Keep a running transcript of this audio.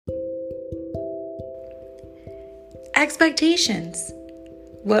Expectations.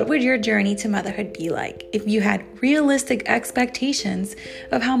 What would your journey to motherhood be like if you had realistic expectations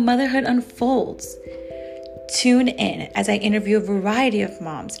of how motherhood unfolds? Tune in as I interview a variety of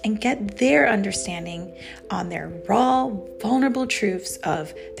moms and get their understanding on their raw, vulnerable truths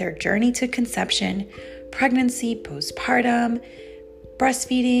of their journey to conception, pregnancy, postpartum,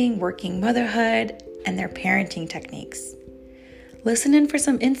 breastfeeding, working motherhood, and their parenting techniques. Listen in for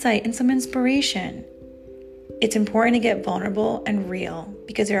some insight and some inspiration. It's important to get vulnerable and real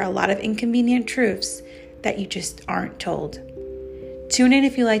because there are a lot of inconvenient truths that you just aren't told. Tune in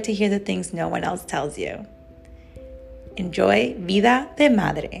if you like to hear the things no one else tells you. Enjoy Vida de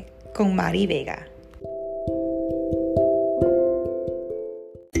Madre con Mari Vega.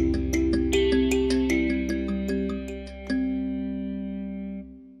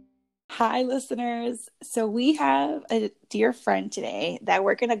 Hi, listeners. So we have a dear friend today that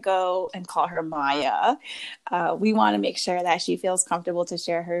we're going to go and call her Maya. We want to make sure that she feels comfortable to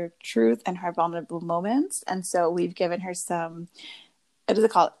share her truth and her vulnerable moments. And so we've given her some, what is it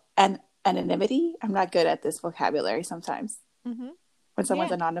called? Anonymity. I'm not good at this vocabulary sometimes. Mm-hmm. When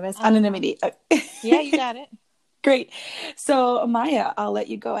someone's anonymous. Anonymity. Yeah, you got it. Great. So Maya, I'll let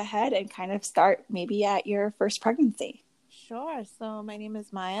you go ahead and kind of start maybe at your first pregnancy. Sure. So my name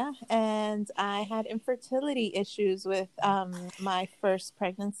is Maya, and I had infertility issues with my first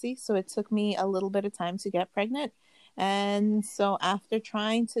pregnancy. So it took me a little bit of time to get pregnant. And so after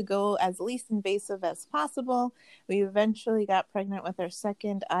trying to go as least invasive as possible, we eventually got pregnant with our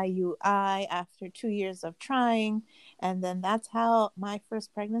second IUI after 2 years of trying. And then that's how my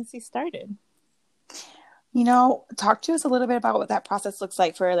first pregnancy started. You know, talk to us a little bit about what that process looks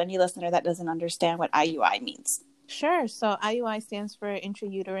like for any listener that doesn't understand what IUI means. Sure. So IUI stands for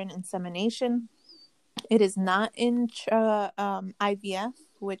intrauterine insemination. It is not IVF,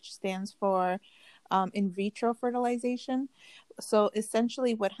 which stands for in vitro fertilization. So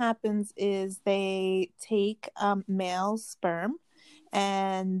essentially what happens is they take male sperm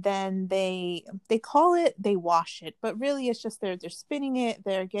and then they wash it, but really it's just they're spinning it.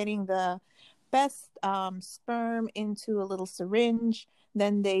 They're getting the best sperm into a little syringe.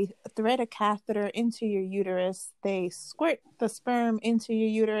 Then they thread a catheter into your uterus. They squirt the sperm into your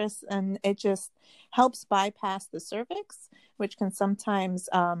uterus, and it just helps bypass the cervix, which can sometimes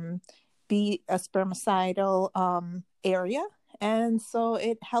be a spermicidal area. And so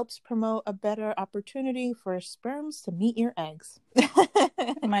it helps promote a better opportunity for sperms to meet your eggs.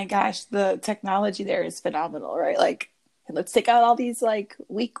 Oh my gosh, the technology there is phenomenal, right? Like, let's take out all these like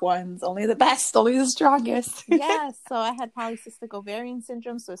weak ones, only the best, only the strongest. Yes. So I had polycystic ovarian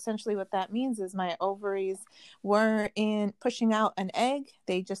syndrome. So essentially what that means is my ovaries were in pushing out an egg.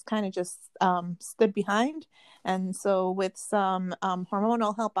 They just kind of stood behind. And so with some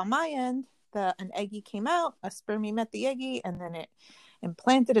hormonal help on my end, an eggie came out, a spermie met the eggie, and then it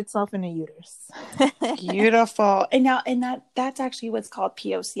implanted itself in a uterus. Beautiful. And that's actually what's called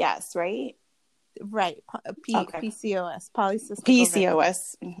POCS, right? Right. PCOS, polycystic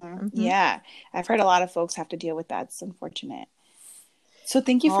PCOS. Mm-hmm. Yeah. I've heard a lot of folks have to deal with that. It's unfortunate. So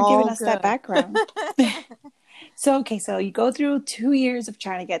thank you for giving us that background. So you go through 2 years of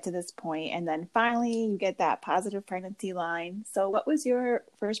trying to get to this point, and then finally you get that positive pregnancy line. So what was your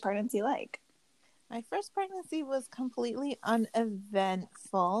first pregnancy like? My first pregnancy was completely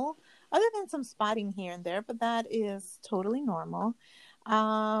uneventful, other than some spotting here and there, but that is totally normal.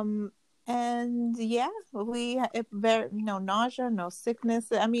 And yeah, no nausea, no sickness.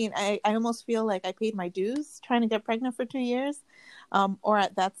 I mean, I almost feel like I paid my dues trying to get pregnant for 2 years, or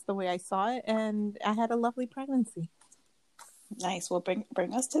that's the way I saw it. And I had a lovely pregnancy. Nice. Well,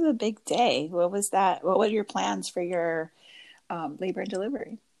 bring us to the big day. What was that? What were your plans for your labor and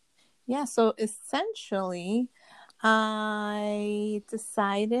delivery? Yeah. So essentially, I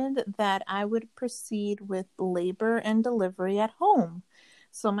decided that I would proceed with labor and delivery at home.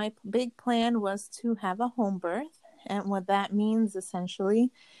 So my big plan was to have a home birth. And what that means essentially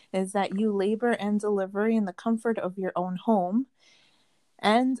is that you labor and deliver in the comfort of your own home.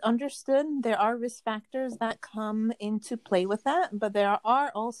 And understood, there are risk factors that come into play with that, but there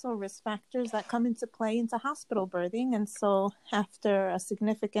are also risk factors that come into play into hospital birthing. And so after a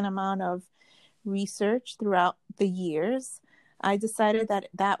significant amount of research throughout the years, I decided that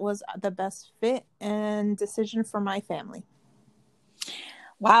that was the best fit and decision for my family.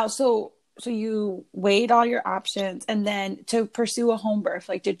 Wow. So you weighed all your options, and then to pursue a home birth,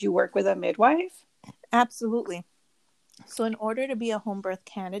 like, did you work with a midwife? Absolutely. So in order to be a home birth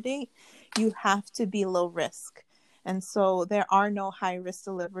candidate, you have to be low risk. And so there are no high risk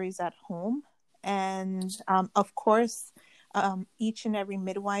deliveries at home. And of course, Each and every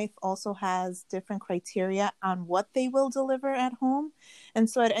midwife also has different criteria on what they will deliver at home. And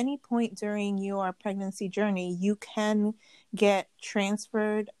so at any point during your pregnancy journey, you can get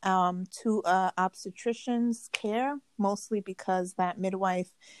transferred to obstetrician's care, mostly because that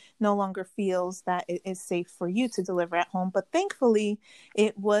midwife no longer feels that it is safe for you to deliver at home. But thankfully,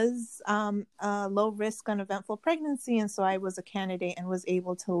 it was a low risk, uneventful pregnancy. And so I was a candidate and was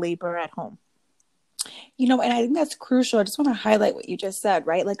able to labor at home. And I think that's crucial. I just want to highlight what you just said,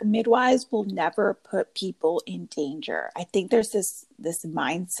 right? Like midwives will never put people in danger. I think there's this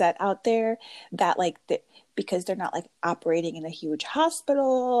mindset out there that because they're not like operating in a huge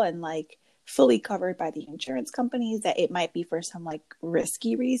hospital and like fully covered by the insurance companies, that it might be for some like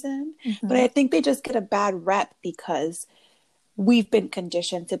risky reason. Mm-hmm. But I think they just get a bad rep because we've been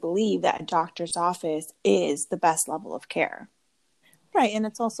conditioned to believe that a doctor's office is the best level of care. Right. And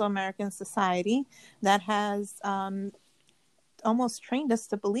it's also American society that has almost trained us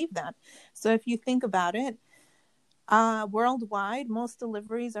to believe that. So if you think about it, worldwide, most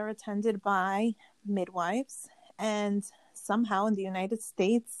deliveries are attended by midwives. And somehow in the United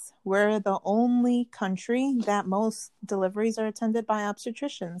States, we're the only country that most deliveries are attended by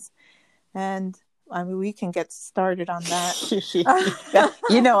obstetricians. And I mean, we can get started on that.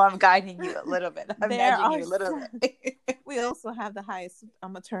 I'm guiding you a little bit. I'm nudging you a little bit. We also have the highest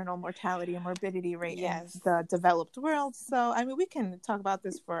maternal mortality and morbidity rate in the developed world. So, I mean, we can talk about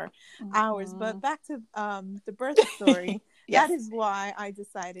this for hours, but back to the birth story. That is why I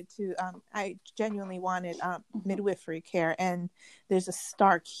decided to, I genuinely wanted midwifery care. And there's a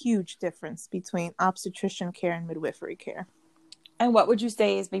stark, huge difference between obstetrician care and midwifery care. And what would you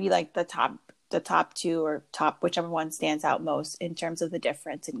say is maybe like the top two or top, whichever one stands out most in terms of the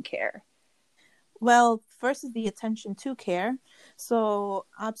difference in care? Well, first is the attention to care. So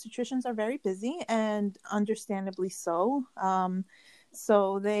obstetricians are very busy, and understandably so.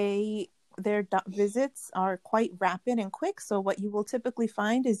 So their visits are quite rapid and quick. So what you will typically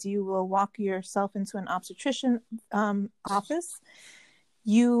find is you will walk yourself into an obstetrician office.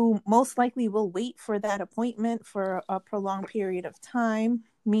 You most likely will wait for that appointment for a prolonged period of time,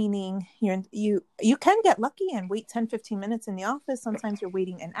 meaning you can get lucky and wait 10, 15 minutes in the office. Sometimes you're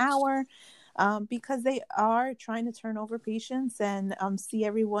waiting an hour because they are trying to turn over patients and see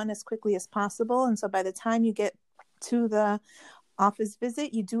everyone as quickly as possible. And so by the time you get to the office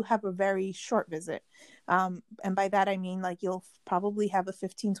visit, you do have a very short visit. And by that, I mean, like, you'll probably have a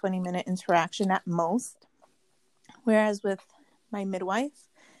 15, 20-minute interaction at most. Whereas with my midwife,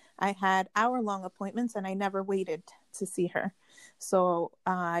 I had hour-long appointments and I never waited to see her. So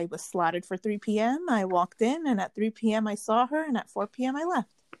I was slotted for 3 p.m. I walked in, and at 3 p.m. I saw her, and at 4 p.m. I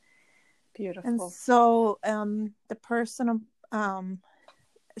left. Beautiful. And so the person,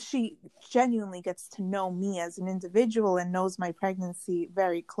 she genuinely gets to know me as an individual and knows my pregnancy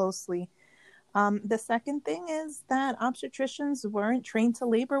very closely. The second thing is that obstetricians weren't trained to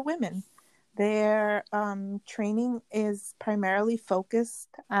labor women. Their training is primarily focused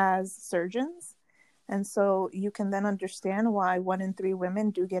as surgeons. And so you can then understand why 1 in 3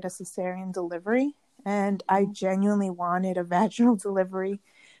 women do get a cesarean delivery. And I genuinely wanted a vaginal delivery,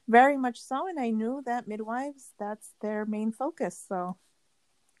 very much so. And I knew that midwives, that's their main focus. So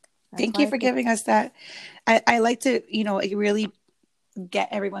thank you for giving us that. I like to, really get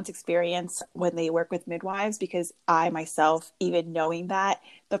everyone's experience when they work with midwives, because I myself, even knowing that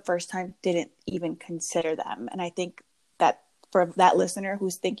the first time, didn't even consider them. And I think that for that listener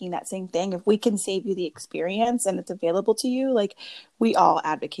who's thinking that same thing, if we can save you the experience and it's available to you, like, we all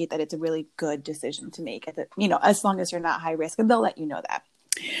advocate that it's a really good decision to make, as long as you're not high risk, and they'll let you know that.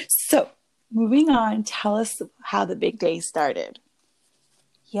 So moving on, tell us how the big day started.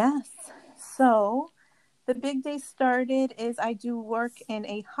 Yes. So the big day started is I do work in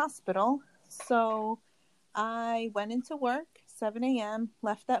a hospital. So I went into work 7 a.m.,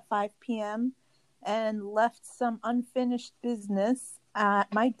 left at 5 p.m., and left some unfinished business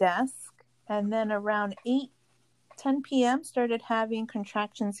at my desk. And then around 10 p.m., started having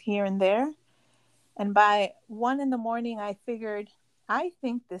contractions here and there. And by 1 a.m, I figured, I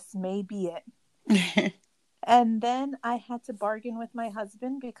think this may be it. And then I had to bargain with my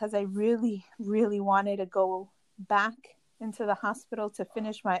husband because I really, really wanted to go back into the hospital to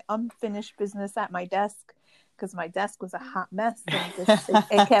finish my unfinished business at my desk, because my desk was a hot mess and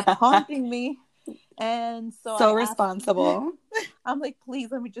it kept haunting me. And so responsible. I'm like,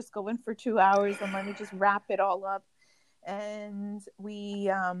 please, let me just go in for 2 hours and let me just wrap it all up. And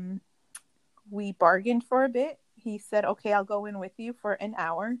we bargained for a bit. He said, okay, I'll go in with you for an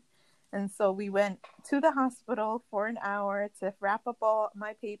hour. And so we went to the hospital for an hour to wrap up all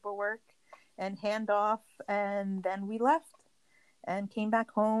my paperwork and hand off, and then we left. and came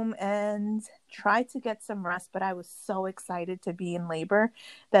back home and tried to get some rest, but I was so excited to be in labor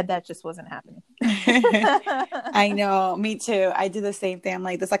that just wasn't happening. I know, me too. I did the same thing. I'm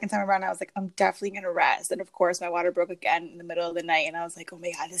like, the second time around, I was like, I'm definitely gonna rest. And of course, my water broke again in the middle of the night, and I was like, oh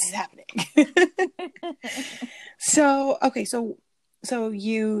my God, this is happening. So, okay, so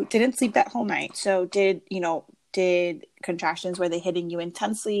you didn't sleep that whole night. So did contractions, were they hitting you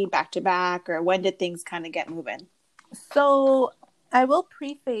intensely back to back, or when did things kind of get moving? So I will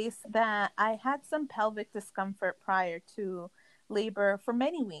preface that I had some pelvic discomfort prior to labor for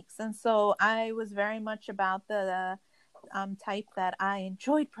many weeks. And so I was very much about the type that I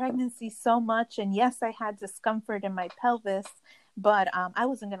enjoyed pregnancy so much. And yes, I had discomfort in my pelvis, but I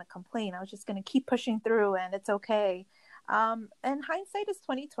wasn't going to complain. I was just going to keep pushing through, and it's okay. And hindsight is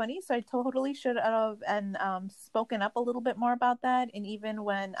 2020, so I totally should have and spoken up a little bit more about that. And even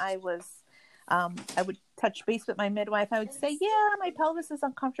when I would touch base with my midwife, I would say, yeah, my pelvis is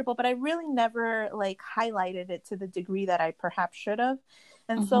uncomfortable, but I really never like highlighted it to the degree that I perhaps should have.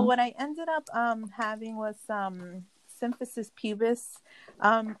 And so Mm-hmm. what I ended up having was symphysis pubis,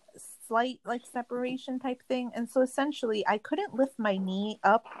 slight like separation type thing. And so essentially I couldn't lift my knee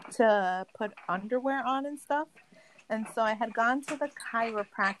up to put underwear on and stuff. And so I had gone to the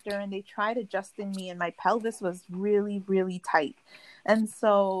chiropractor and they tried adjusting me, and my pelvis was really, really tight. And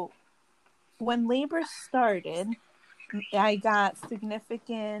so when labor started, I got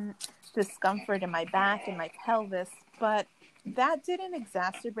significant discomfort in my back and my pelvis, but that didn't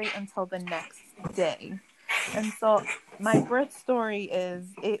exacerbate until the next day. And so my birth story is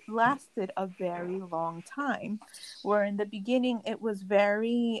it lasted a very long time, where in the beginning it was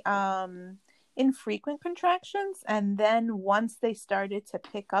very infrequent contractions. And then once they started to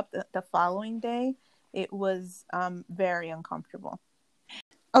pick up the following day, it was very uncomfortable.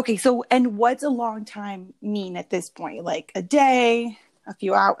 Okay, so and what's a long time mean at this point? Like a day, a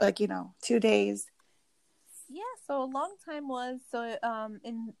few hours, like 2 days? Yeah, so a long time was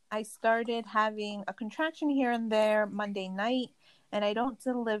in I started having a contraction here and there Monday night, and I don't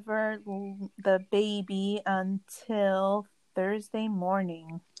deliver the baby until Thursday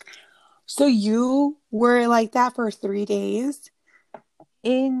morning. So you were like that for 3 days?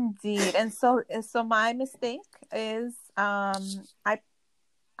 Indeed. And so my mistake is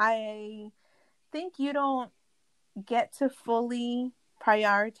I think you don't get to fully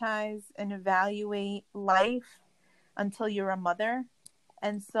prioritize and evaluate life until you're a mother.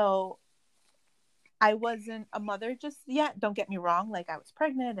 And so I wasn't a mother just yet. Don't get me wrong. Like, I was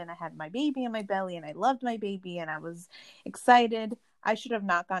pregnant and I had my baby in my belly and I loved my baby and I was excited. I should have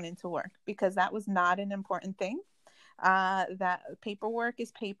not gone into work because that was not an important thing. That paperwork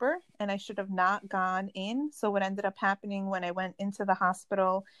is paper, and I should have not gone in. So what ended up happening when I went into the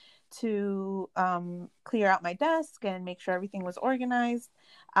hospital to clear out my desk and make sure everything was organized,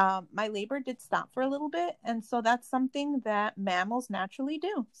 my labor did stop for a little bit. And so that's something that mammals naturally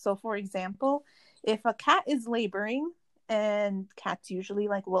do. So for example, if a cat is laboring, and cats usually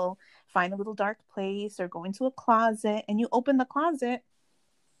like will find a little dark place or go into a closet, and you open the closet,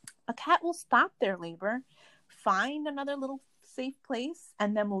 a cat will stop their labor, find another little safe place,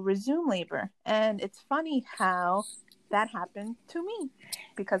 and then will resume labor. And it's funny how that happened to me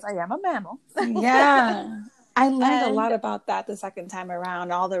because I am a mammal. Yeah. I learned a And lot about that the second time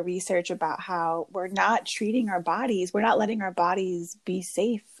around, all the research about how we're not treating our bodies, we're not letting our bodies be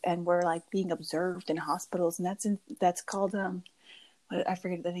safe, and we're like being observed in hospitals, and that's called I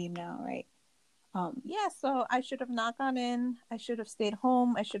forget the name now, right? yeah, so I should have not gone in. I should have stayed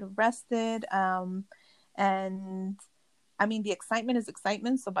home. I should have rested. And I mean, the excitement is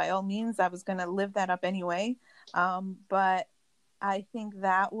excitement. So by all means, I was going to live that up anyway. But I think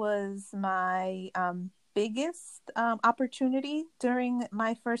that was my biggest opportunity during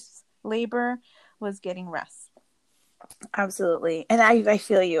my first labor was getting rest. Absolutely. And I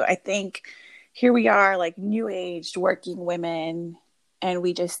feel you. I think here we are, like new aged working women, and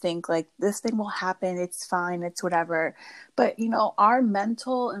we just think like this thing will happen. It's fine. It's whatever. But, our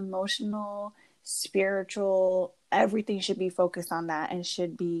mental, emotional, spiritual, everything should be focused on that and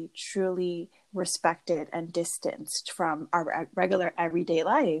should be truly respected and distanced from our regular everyday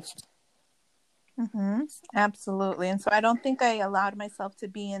life. Mm-hmm. Absolutely. And so I don't think I allowed myself to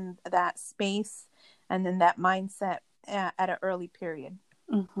be in that space and in that mindset at an early period.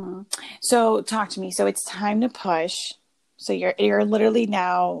 Mm-hmm. So talk to me. So it's time to push. So you're literally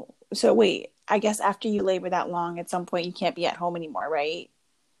now. So wait, I guess after you labor that long, at some point you can't be at home anymore, right?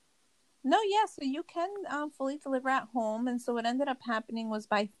 No, yeah, so you can fully deliver at home. And so what ended up happening was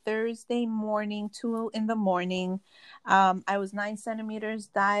by Thursday morning, 2 in the morning, I was 9 centimeters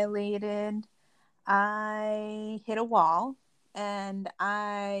dilated. I hit a wall. and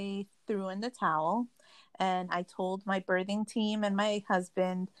I threw in the towel, and I told my birthing team and my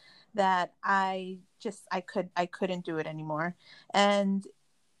husband that I couldn't do it anymore. And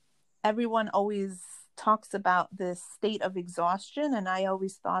everyone always talks about this state of exhaustion, and I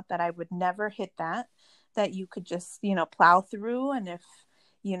always thought that I would never hit that you could just, plow through, and if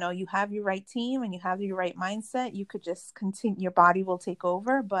you have your right team and you have your right mindset, you could just continue, your body will take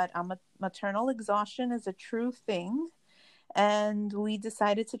over. But maternal exhaustion is a true thing, and we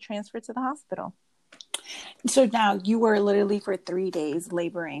decided to transfer to the hospital. So now you were literally for 3 days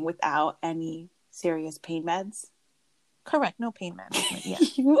laboring without any serious pain meds? Correct. No pain management. Yeah.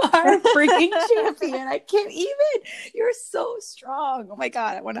 You are a freaking champion. I can't even. You're so strong. Oh my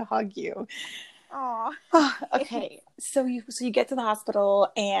God. I want to hug you. Oh. Okay. So you get to the hospital,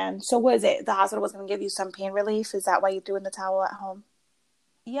 and so was it? The hospital was going to give you some pain relief. Is that why you threw in the towel at home?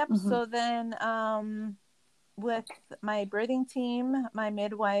 Yep. Mm-hmm. So then, with my birthing team, my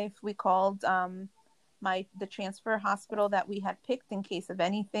midwife, we called the transfer hospital that we had picked in case of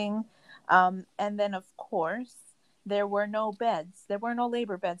anything. And then, of course, there were no beds. There were no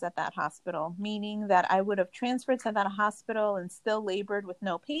labor beds at that hospital, meaning that I would have transferred to that hospital and still labored with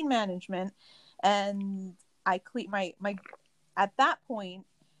no pain management. And at that point,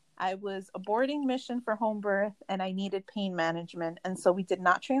 I was aborting mission for home birth, and I needed pain management. And so we did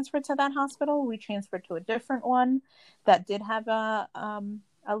not transfer to that hospital. We transferred to a different one that did have a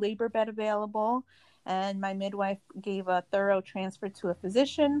labor bed available. And my midwife gave a thorough transfer to a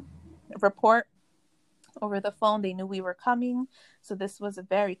physician report over the phone. They knew we were coming. So this was a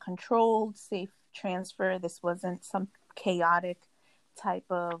very controlled, safe transfer. This wasn't some chaotic type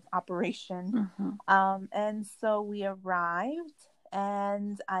of operation. Mm-hmm. And so we arrived,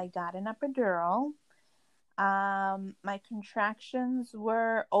 and I got an epidural. My contractions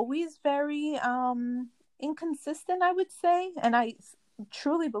were always very inconsistent, I would say. And I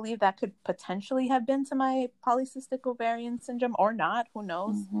truly believe that could potentially have been to my polycystic ovarian syndrome, or not. Who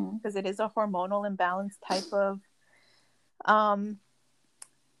knows? Because it is a hormonal imbalance type of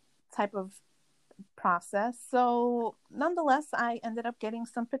process. So nonetheless, I ended up getting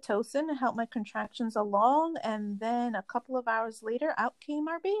some Pitocin to help my contractions along, and then a couple of hours later, out came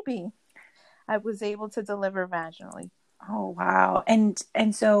our baby. I was able to deliver vaginally. Oh wow! And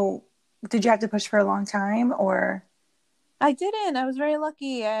so, did you have to push for a long time, or? I didn't. I was very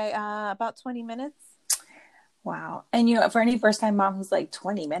lucky. About 20 minutes. Wow. And for any first-time mom who's like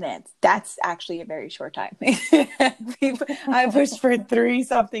 20 minutes, that's actually a very short time. I pushed for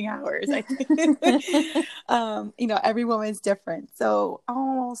 3-something hours, I think. Every woman's different. So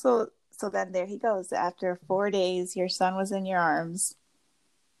then there he goes. After 4 days, your son was in your arms.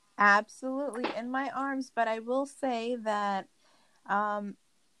 Absolutely, in my arms. But I will say that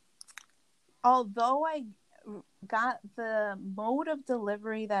although I got the mode of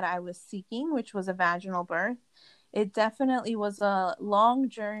delivery that I was seeking, which was a vaginal birth, it definitely was a long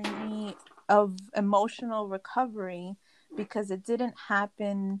journey of emotional recovery, because it didn't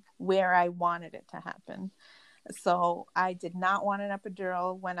happen where I wanted it to happen. So I did not want an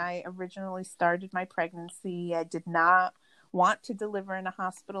epidural when I originally started my pregnancy. I did not want to deliver in a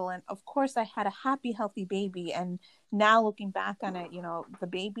hospital. And of course, I had a happy, healthy baby. And now looking back on it, the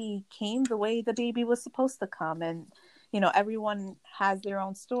baby came the way the baby was supposed to come. And, everyone has their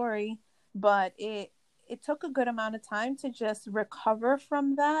own story, but it took a good amount of time to just recover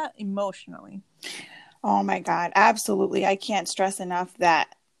from that emotionally. Oh my God, absolutely. I can't stress enough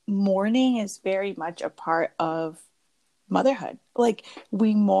that mourning is very much a part of motherhood. Like,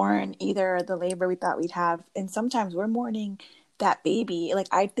 we mourn either the labor we thought we'd have, and sometimes we're mourning that baby. Like,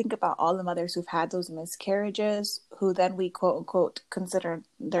 I think about all the mothers who've had those miscarriages, who then we quote unquote consider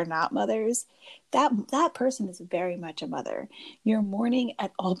they're not mothers. That person is very much a mother. You're mourning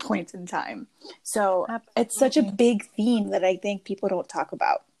at all points in time. So Absolutely. It's such a big theme that I think people don't talk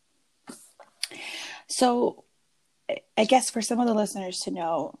about. So I guess for some of the listeners to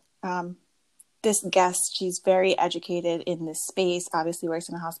know, this guest, she's very educated in this space, obviously works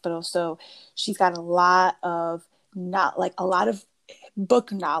in a hospital. So she's got a lot of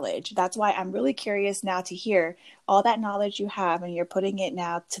book knowledge. That's why I'm really curious now to hear all that knowledge you have, and you're putting it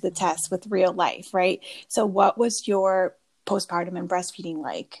now to the test with real life, right? So what was your postpartum and breastfeeding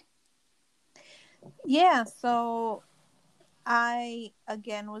like? Yeah, so I,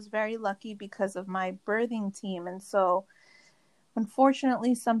 again, was very lucky because of my birthing team. And so,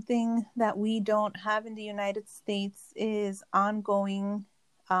 unfortunately, something that we don't have in the United States is ongoing,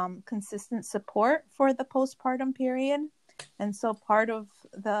 consistent support for the postpartum period. And so part of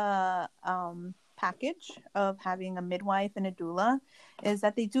the package of having a midwife and a doula is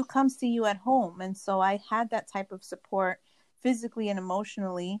that they do come see you at home. And so I had that type of support physically and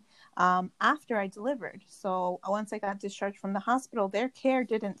emotionally after I delivered. So once I got discharged from the hospital, their care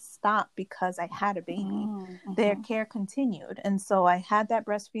didn't stop because I had a baby. Their care continued. And so I had that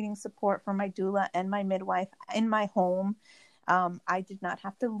breastfeeding support from my doula and my midwife in my home. I did not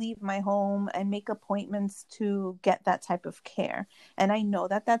have to leave my home and make appointments to get that type of care. And I know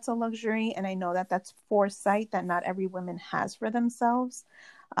that that's a luxury, and I know that that's foresight that not every woman has for themselves.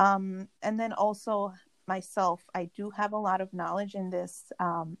 And then also myself, I do have a lot of knowledge in this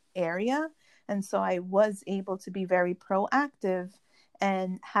area. And so I was able to be very proactive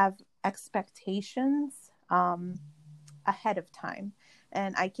and have expectations ahead of time.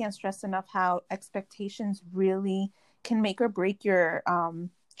 And I can't stress enough how expectations really can make or break your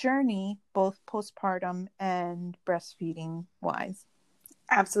journey, both postpartum and breastfeeding wise.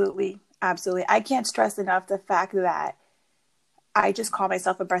 Absolutely. Absolutely. I can't stress enough the fact that I just call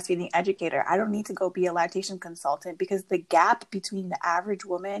myself a breastfeeding educator. I don't need to go be a lactation consultant, because the gap between the average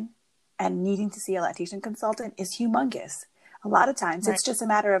woman and needing to see a lactation consultant is humongous. A lot of times Right. it's just a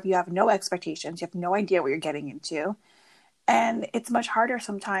matter of you have no expectations. You have no idea what you're getting into. And it's much harder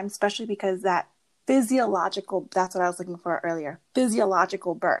sometimes, especially because that physiological, that's what I was looking for earlier,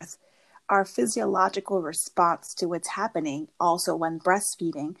 physiological birth, our physiological response to what's happening also when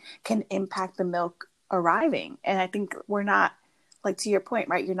breastfeeding can impact the milk arriving. And I think we're not, like, to your point,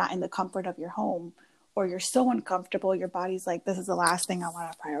 right? You're not in the comfort of your home, or you're so uncomfortable. Your body's like, this is the last thing I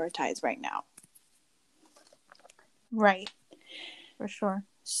want to prioritize right now. Right. For sure.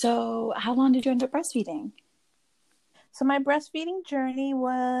 So how long did you end up breastfeeding? So my breastfeeding journey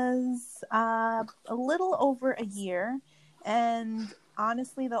was a little over a year. And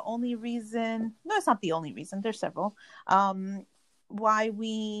honestly, the only reason, no, it's not the only reason, there's several, why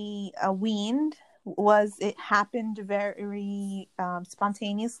we weaned was it happened very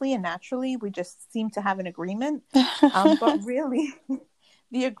spontaneously and naturally. We just seemed to have an agreement. But really,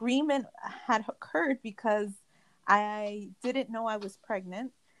 the agreement had occurred because I didn't know I was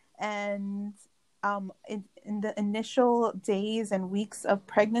pregnant. And in the initial days and weeks of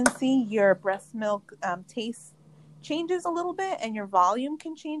pregnancy, your breast milk taste changes a little bit, and your volume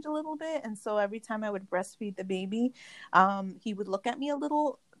can change a little bit. And so every time I would breastfeed the baby, he would look at me a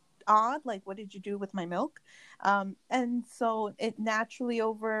little odd, like, what did you do with my milk? And so it naturally,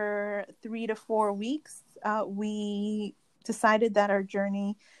 over 3 to 4 weeks, we decided that our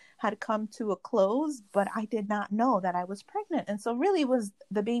journey had come to a close, but I did not know that I was pregnant. And so really it was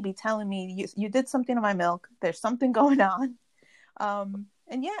the baby telling me, you did something to my milk. There's something going on.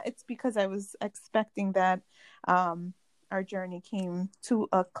 And yeah, it's because I was expecting that our journey came to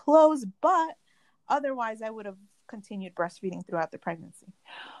a close, but otherwise I would have continued breastfeeding throughout the pregnancy.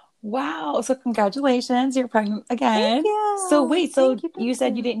 Wow. So congratulations. You're pregnant Thank again. So you. wait, so Thank you. you Thank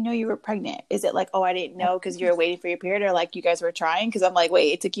said you you. didn't know you were pregnant. Is it like, oh, I didn't know because you were waiting for your period, or like you guys were trying? Because I'm like,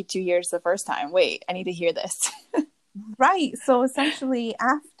 wait, it took you 2 years the first time. Wait, I need to hear this. Right. So essentially,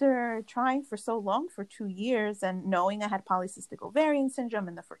 after trying for so long, for 2 years, and knowing I had polycystic ovarian syndrome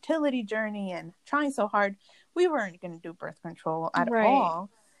and the fertility journey and trying so hard, we weren't going to do birth control at Right. all.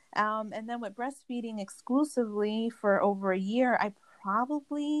 And then with breastfeeding exclusively for over a year, I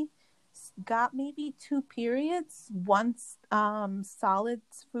probably got maybe 2 periods once solid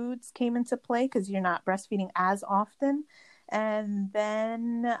foods came into play, because you're not breastfeeding as often. And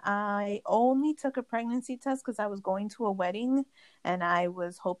then I only took a pregnancy test because I was going to a wedding and I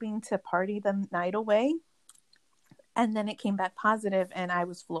was hoping to party the night away. And then it came back positive and I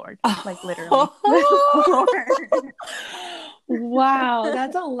was floored, like literally floored. Wow,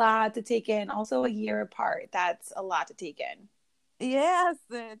 that's a lot to take in. Also, a year apart. That's a lot to take in. Yes,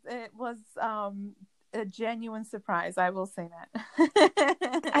 it was a genuine surprise. I will say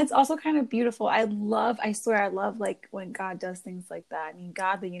that. It's also kind of beautiful. I swear, I love like when God does things like that. I mean,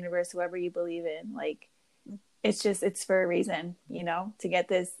 God, the universe, whoever you believe in, like, it's for a reason, to get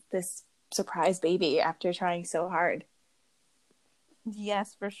this surprise baby after trying so hard.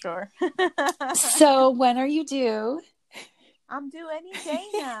 Yes, for sure. So when are you due? I'm due any day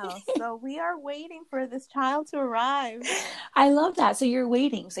now. So we are waiting for this child to arrive. I love that. So you're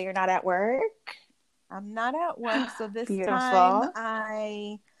waiting. So you're not at work? I'm not at work. So this time Beautiful.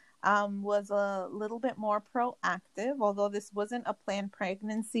 I was a little bit more proactive. Although this wasn't a planned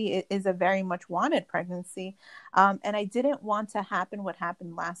pregnancy, it is a very much wanted pregnancy. And I didn't want to happen what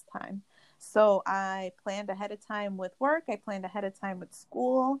happened last time. So I planned ahead of time with work. I planned ahead of time with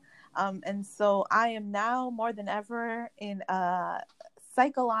school. And so I am now more than ever in a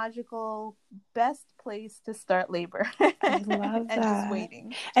psychological best place to start labor. I love And just that.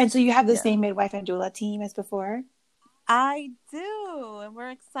 waiting. And so you have the Yeah. same midwife and doula team as before? I do. And we're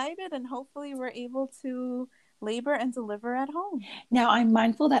excited, and hopefully we're able to labor and deliver at home. Now, I'm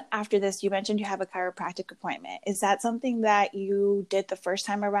mindful that after this, you mentioned you have a chiropractic appointment. Is that something that you did the first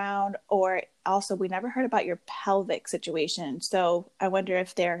time around? Or also, we never heard about your pelvic situation. So I wonder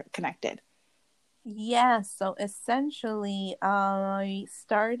if they're connected. Yes, so essentially, I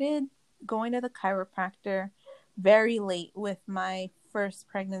started going to the chiropractor very late with my first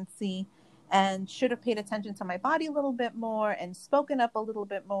pregnancy and should have paid attention to my body a little bit more and spoken up a little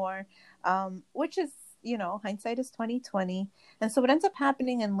bit more, which is, hindsight is 2020. And so what ends up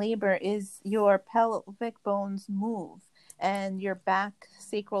happening in labor is your pelvic bones move and your back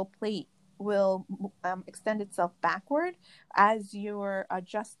sacral plate will extend itself backward as you're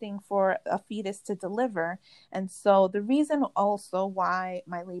adjusting for a fetus to deliver. And so the reason also why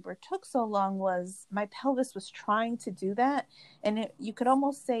my labor took so long was my pelvis was trying to do that. And you could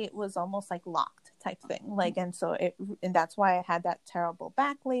almost say it was almost like locked type thing. And that's why I had that terrible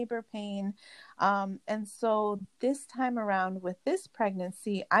back labor pain. And so this time around with this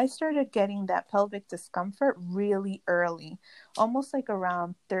pregnancy, I started getting that pelvic discomfort really early, almost like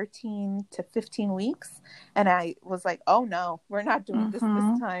around 13 to 15 weeks. And I was like, oh no, we're not doing this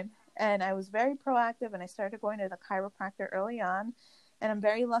time. And I was very proactive and I started going to the chiropractor early on. And I'm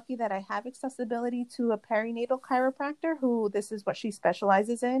very lucky that I have accessibility to a perinatal chiropractor who this is what she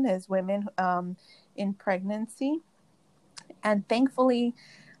specializes in, is women in pregnancy. And thankfully,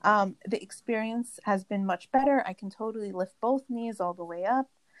 the experience has been much better. I can totally lift both knees all the way up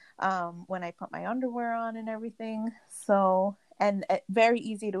when I put my underwear on and everything. So, and very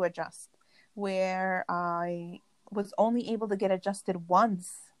easy to adjust, where I was only able to get adjusted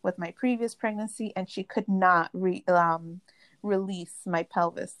once with my previous pregnancy, and she could not release my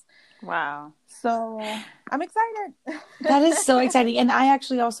pelvis. Wow. So I'm excited. That is so exciting. And I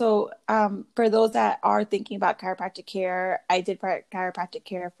actually also, for those that are thinking about chiropractic care, I did chiropractic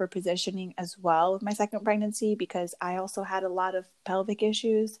care for positioning as well with my second pregnancy, because I also had a lot of pelvic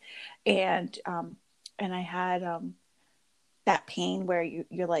issues, and I had that pain where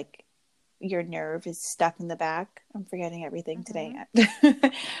you're like, your nerve is stuck in the back. I'm forgetting everything today.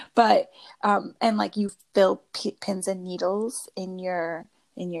 But and like you feel pins and needles in your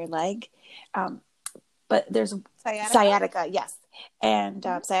leg. But there's sciatica, yes, and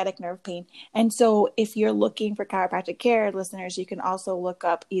sciatic nerve pain. And so if you're looking for chiropractic care, listeners, you can also look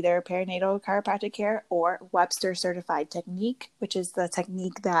up either perinatal chiropractic care or Webster certified technique, which is the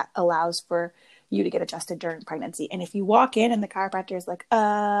technique that allows for you to get adjusted during pregnancy. And if you walk in and the chiropractor is like,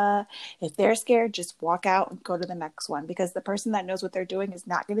 if they're scared, just walk out and go to the next one, because the person that knows what they're doing is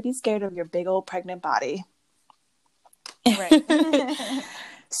not going to be scared of your big old pregnant body. Right.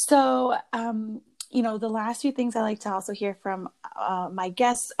 So, the last few things I like to also hear from my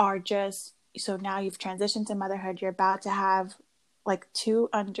guests are just, so now you've transitioned to motherhood, you're about to have like 2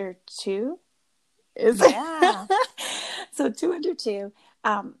 under 2. Yeah. So 2 under 2.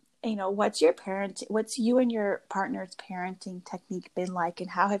 What's you and your partner's parenting technique been like, and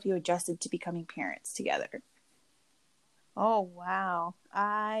how have you adjusted to becoming parents together? Oh, wow.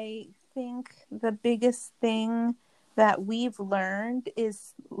 I think the biggest thing that we've learned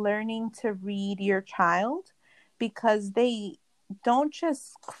is learning to read your child, because they don't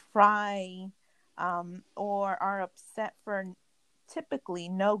just cry or are upset for typically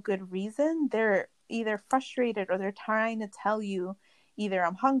no good reason. They're either frustrated or they're trying to tell you either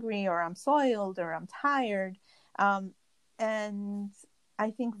I'm hungry or I'm soiled or I'm tired. And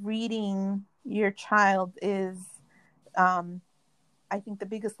I think reading your child is I think the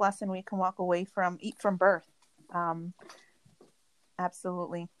biggest lesson we can walk away from birth.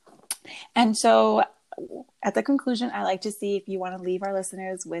 Absolutely. And so at the conclusion, I like to see if you want to leave our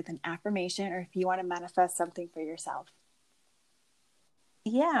listeners with an affirmation, or if you want to manifest something for yourself.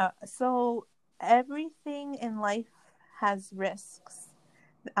 Yeah. So everything in life has risks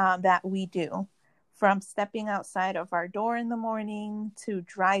that we do, from stepping outside of our door in the morning to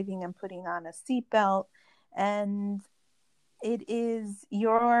driving and putting on a seatbelt. And it is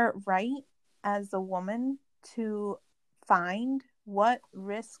your right as a woman to find what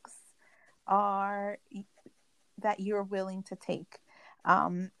risks are that you're willing to take.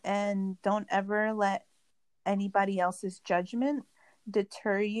 And don't ever let anybody else's judgment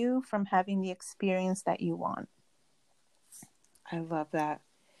deter you from having the experience that you want. I love that.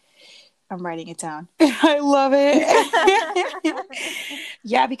 I'm writing it down. I love it.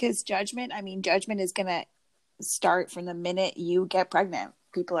 Yeah, because judgment is going to start from the minute you get pregnant.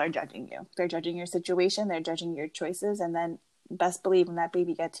 People are judging you. They're judging your situation. They're judging your choices. And then best believe when that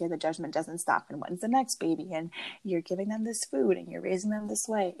baby gets here, the judgment doesn't stop. And when's the next baby? And you're giving them this food and you're raising them this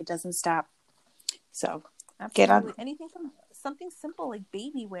way. It doesn't stop. So Absolutely. Anything from something simple like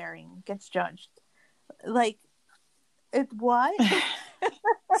baby wearing gets judged. Like, It what?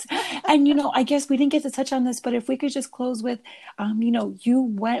 And, I guess we didn't get to touch on this, but if we could just close with, you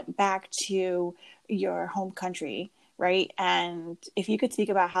went back to your home country, right? And if you could speak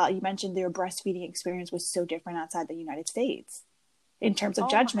about how you mentioned your breastfeeding experience was so different outside the United States in terms of Oh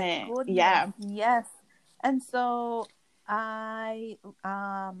my judgment. goodness. Yeah. Yes. And so I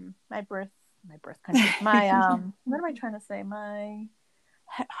my birth country, my what am I trying to say? My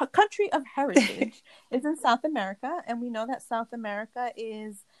country of heritage is in South America, and we know that South America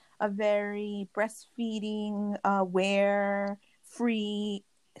is a very breastfeeding aware free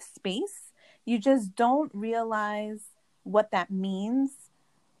space. You just don't realize what that means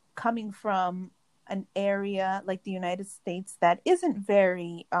coming from an area like the United States that isn't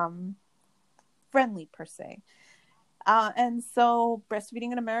very friendly per se. And so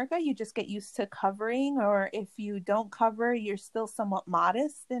breastfeeding in America, you just get used to covering, or if you don't cover, you're still somewhat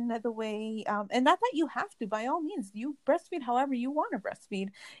modest in the way, and not that you have to, by all means, you breastfeed however you want to breastfeed.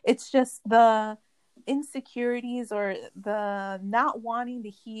 It's just the insecurities or the not wanting to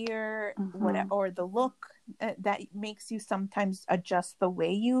hear what, or the look that makes you sometimes adjust the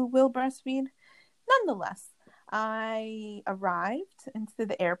way you will breastfeed. Nonetheless, I arrived into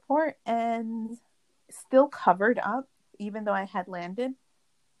the airport and still covered up, even though I had landed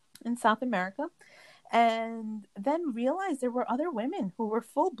in South America, and then realized there were other women who were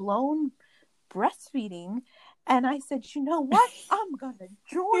full blown breastfeeding. And I said, you know what? I'm going to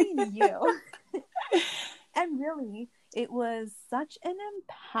join you. And really, it was such an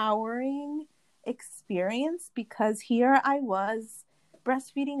empowering experience because here I was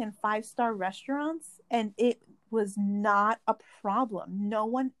breastfeeding in 5-star restaurants, and it was not a problem. No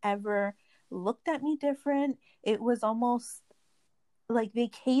one ever looked at me different. It was almost like they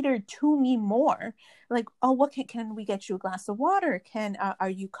catered to me more. Like, oh, what can we get you a glass of water? Are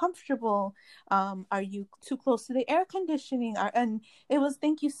you comfortable? Are you too close to the air conditioning? And it was,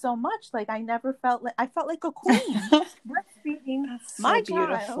 thank you so much. Like, I felt like a queen breastfeeding That's so my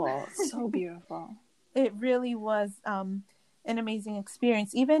beautiful. child. So beautiful. It really was an amazing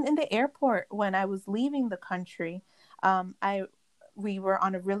experience. Even in the airport when I was leaving the country, we were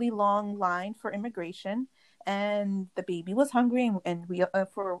on a really long line for immigration, and the baby was hungry. And we,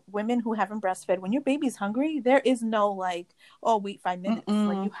 for women who haven't breastfed, when your baby's hungry, there is no like, oh, wait 5 minutes.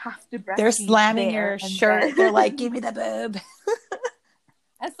 Like, you have to breastfeed. They're slamming there your and shirt. then. They're like, give me the boob.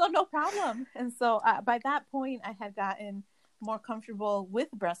 And so no problem. And so by that point, I had gotten more comfortable with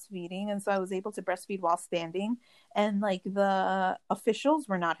breastfeeding, and so I was able to breastfeed while standing. And like the officials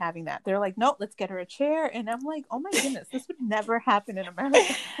were not having that. They're like, nope, let's get her a chair. And I'm like, oh my goodness, this would never happen in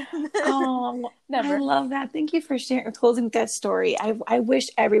America. Oh, never. I love that. Thank you for closing that story. I wish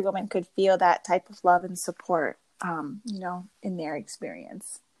every woman could feel that type of love and support, in their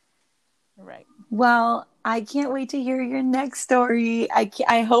experience. Right. Well, I can't wait to hear your next story.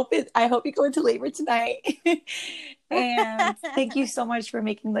 I hope you go into labor tonight. And thank you so much for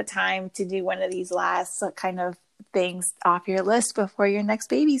making the time to do one of these last kind of things off your list before your next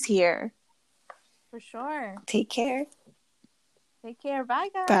baby's here. For sure. Take care. Take care. Bye,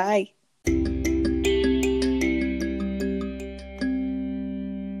 guys. Bye.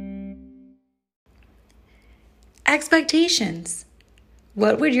 Expectations.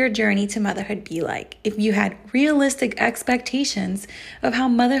 What would your journey to motherhood be like if you had realistic expectations of how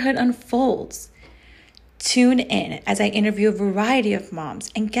motherhood unfolds? Tune in as I interview a variety of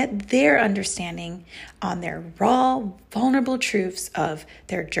moms and get their understanding on their raw, vulnerable truths of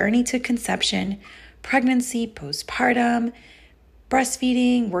their journey to conception, pregnancy, postpartum,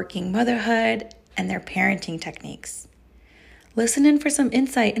 breastfeeding, working motherhood, and their parenting techniques. Listen in for some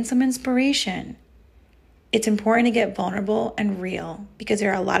insight and some inspiration. It's important to get vulnerable and real because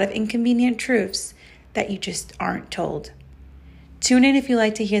there are a lot of inconvenient truths that you just aren't told. Tune in if you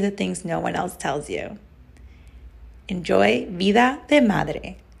like to hear the things no one else tells you. Enjoy Vida de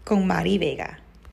Madre con Mari Vega.